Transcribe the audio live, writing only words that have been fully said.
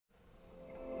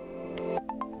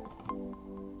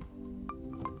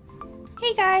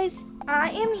Hey guys,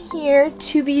 I am here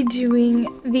to be doing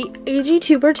the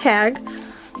AGtuber tag.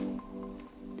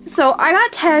 So I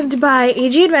got tagged by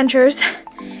AG Adventures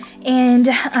and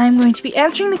I'm going to be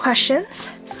answering the questions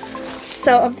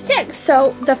of the tag.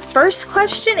 So the first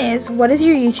question is, what is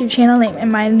your YouTube channel name?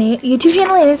 And my YouTube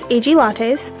channel name is AG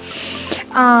Lattes.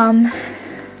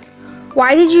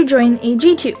 Why did you join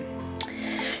AGtube?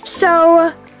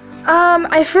 So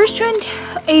I first joined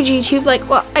AGtube,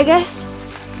 I guess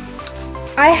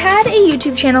I had a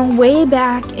YouTube channel way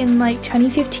back in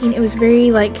 2015. It was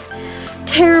very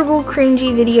terrible,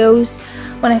 cringy videos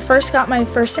when I first got my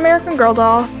first American Girl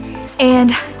doll,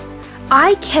 and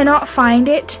I cannot find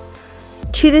it.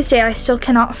 To this day, I still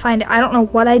cannot find it. I don't know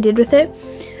what I did with it.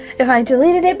 If I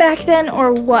deleted it back then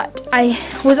or what. I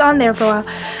was on there for a while.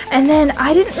 And then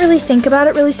I didn't really think about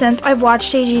it really since. I've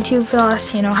watched AGtube for the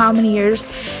last, how many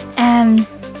years. And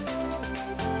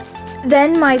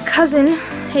then my cousin,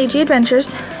 AG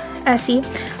Adventures, Essie,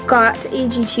 got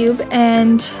AGtube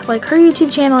and her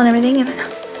YouTube channel and everything, and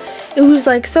it was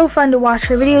so fun to watch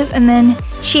her videos. And then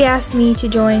she asked me to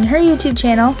join her YouTube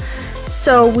channel,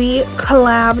 so we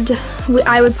collabed.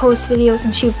 I would post videos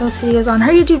and she would post videos on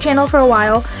her YouTube channel for a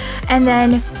while, and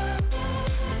then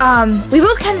we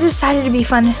both kind of decided it'd be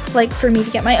fun for me to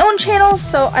get my own channel,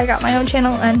 so I got my own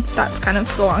channel, and that's kind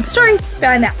of the long story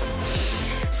behind that.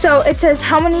 So it says,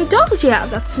 how many dolls do you have?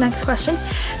 That's the next question.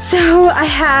 So I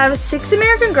have 6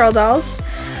 American Girl dolls.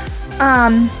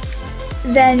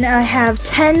 Then I have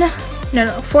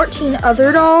 14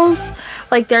 other dolls.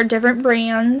 They're different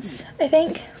brands, I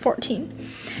think. 14.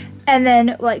 And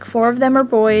then 4 of them are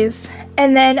boys.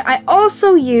 And then I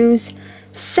also use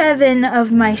 7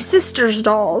 of my sister's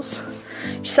dolls.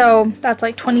 So that's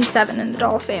 27 in the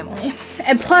doll family.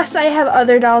 And plus I have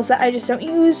other dolls that I just don't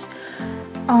use.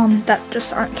 That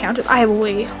just aren't counted. I have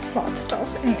lots of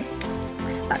dolls. Anyway,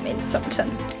 that made so much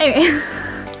sense. Anyway,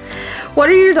 what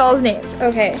are your dolls' names?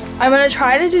 Okay, I'm gonna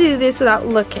try to do this without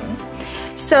looking.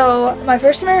 So my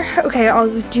first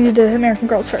I'll do the American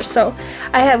Girls first. So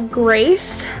I have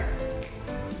Grace,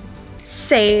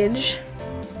 Sage.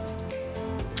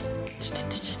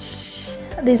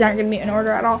 These aren't gonna be in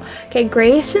order at all. Okay,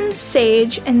 Grace and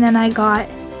Sage, and then I got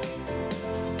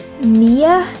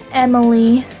Mia,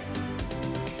 Emily,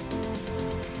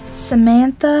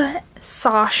 Samantha,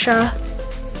 Sasha.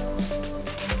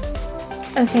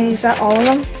 Okay, is that all of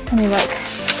them? Let me look.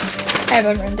 I have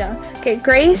them written down. Okay,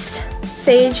 Grace,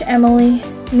 Sage, Emily,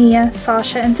 Mia,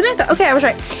 Sasha, and Samantha. Okay, I was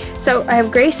right. So I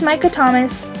have Grace Micah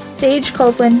Thomas, Sage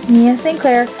Copeland, Mia St.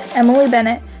 Clair, Emily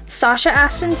Bennett, Sasha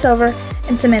Aspen Silver,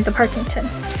 and Samantha Parkington.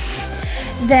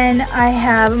 Then I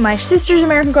have my sister's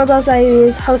American Girl dolls I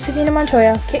use, Josefina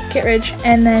Montoya, Kit Kittredge,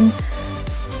 and then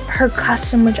her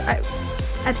custom, which I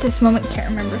at this moment can't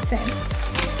remember saying.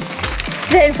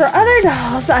 Then for other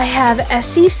dolls, I have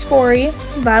Essie Spory,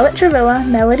 Violet Travilla,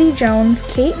 Melody Jones,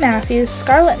 Kate Matthews,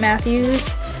 Scarlett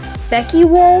Matthews, Becky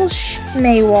Walsh,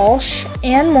 May Walsh,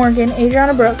 Ann Morgan,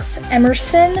 Adriana Brooks,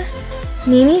 Emerson,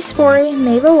 Mimi Spory,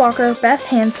 Mabel Walker, Beth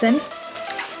Hansen.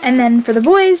 And then for the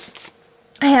boys,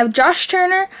 I have Josh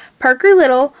Turner, Parker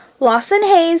Little, Lawson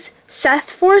Hayes, Seth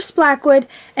Forrest Blackwood,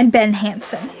 and Ben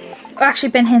Hansen. Well, actually,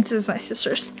 Ben Hansen is my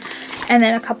sister's. And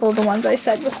then a couple of the ones I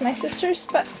said was my sister's,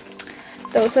 but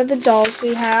those are the dolls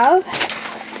we have.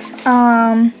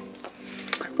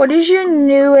 What is your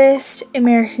newest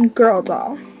American Girl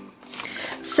doll?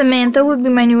 Samantha would be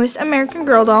my newest American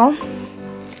Girl doll.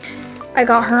 I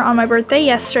got her on my birthday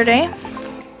yesterday.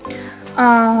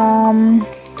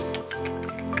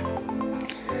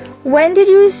 When did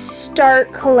you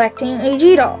start collecting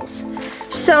AG dolls?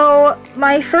 So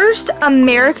my first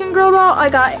American Girl doll I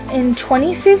got in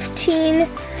 2015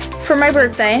 for my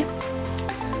birthday.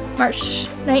 March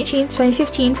 19th,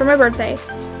 2015 for my birthday.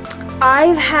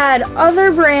 I've had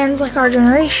other brands like Our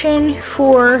Generation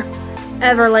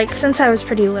forever, since I was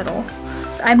pretty little.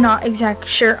 I'm not exactly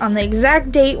sure on the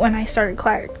exact date when I started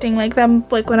collecting them,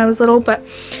 when I was little, but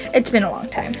it's been a long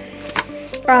time.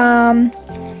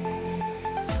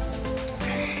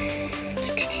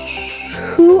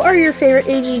 Who are your favorite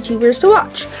AGtubers to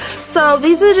watch? So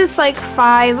these are just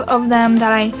 5 of them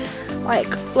that I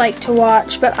like to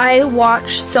watch, but I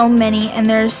watch so many, and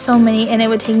there's so many, and it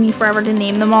would take me forever to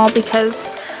name them all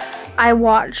because I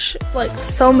watch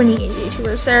so many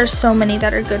AGtubers. There are so many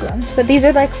that are good ones, but these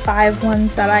are 5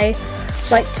 ones that I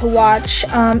like to watch.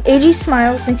 AG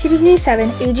Smiles,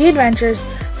 MixieBK7, AG Adventures,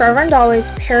 Forever and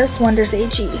Always, Paris Wonders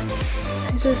AG.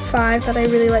 These are 5 that I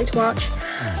really like to watch.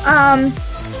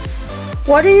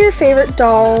 What are your favorite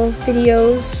doll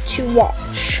videos to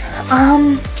watch?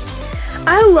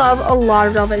 I love a lot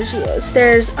of doll videos.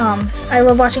 There's, I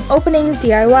love watching openings,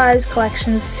 DIYs,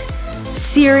 collections,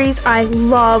 series. I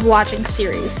love watching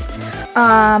series.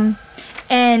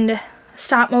 And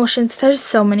stop motions. There's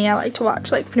so many I like to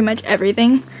watch, like pretty much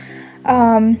everything.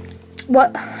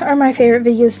 What are my favorite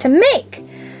videos to make?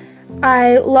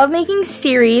 I love making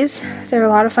series. They're a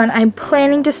lot of fun. I'm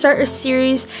planning to start a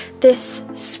series this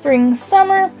spring,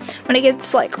 summer, when it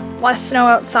gets like less snow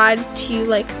outside, to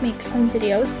like make some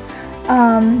videos.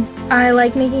 I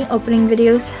like making opening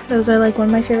videos. Those are like one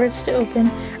of my favorites to open,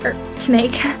 or to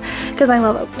make, because I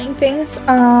love opening things.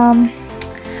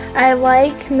 I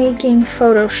like making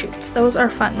photo shoots. Those are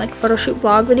fun, like photo shoot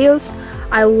vlog videos.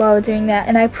 I love doing that,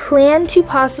 and I plan to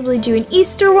possibly do an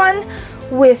Easter one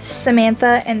with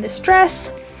Samantha and this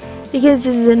dress, because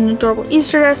this is an adorable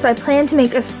Easter dress, so I plan to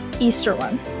make a Easter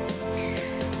one.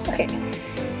 Okay.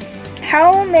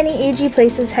 How many AG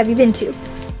places have you been to?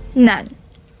 None.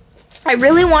 I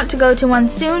really want to go to one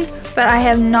soon, but I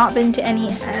have not been to any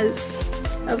as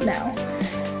of now.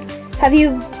 Have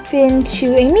you been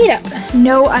to a meetup?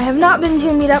 No, I have not been to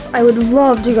a meetup. I would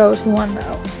love to go to one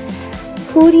though.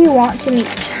 Who do you want to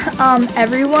meet?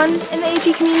 Everyone in the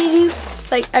AG community.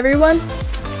 Like everyone.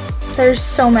 There's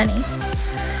so many.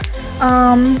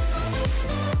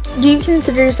 Do you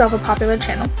consider yourself a popular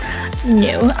channel?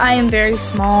 No, I am very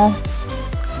small.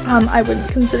 I wouldn't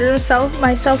consider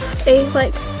myself a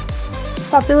like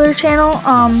popular channel.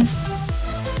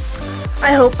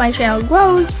 I hope my channel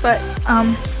grows, but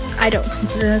I don't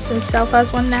consider myself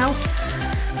as one now.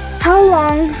 How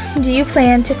long do you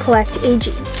plan to collect AG?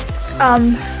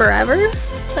 Forever.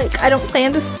 Like, I don't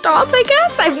plan to stop, I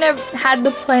guess. I've never had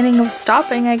the planning of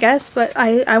stopping, I guess, but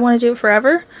I want to do it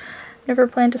forever. Never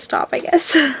plan to stop, I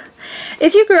guess.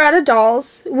 If you grew out of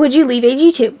dolls, would you leave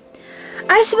AGtube?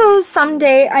 I suppose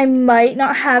someday I might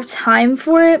not have time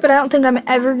for it, but I don't think I'm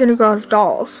ever going to grow out of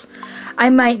dolls. I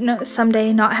might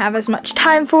someday not have as much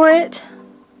time for it,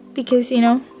 because, you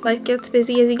know, life gets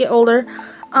busy as you get older.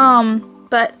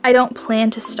 But I don't plan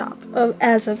to stop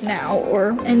as of now,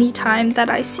 or any time that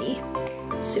I see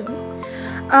soon.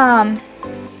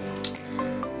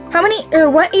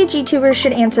 What AGtubers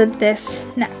should answer this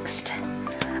next?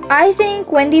 I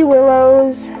think Wendy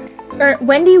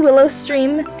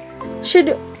Willowstream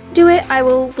should do it. I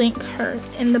will link her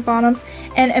in the bottom.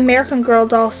 And American Girl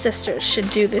Doll Sisters should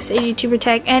do this AGtuber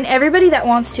tag, and everybody that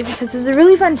wants to, because this is a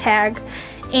really fun tag,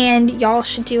 and y'all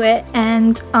should do it.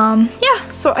 And yeah,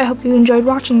 so I hope you enjoyed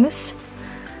watching this.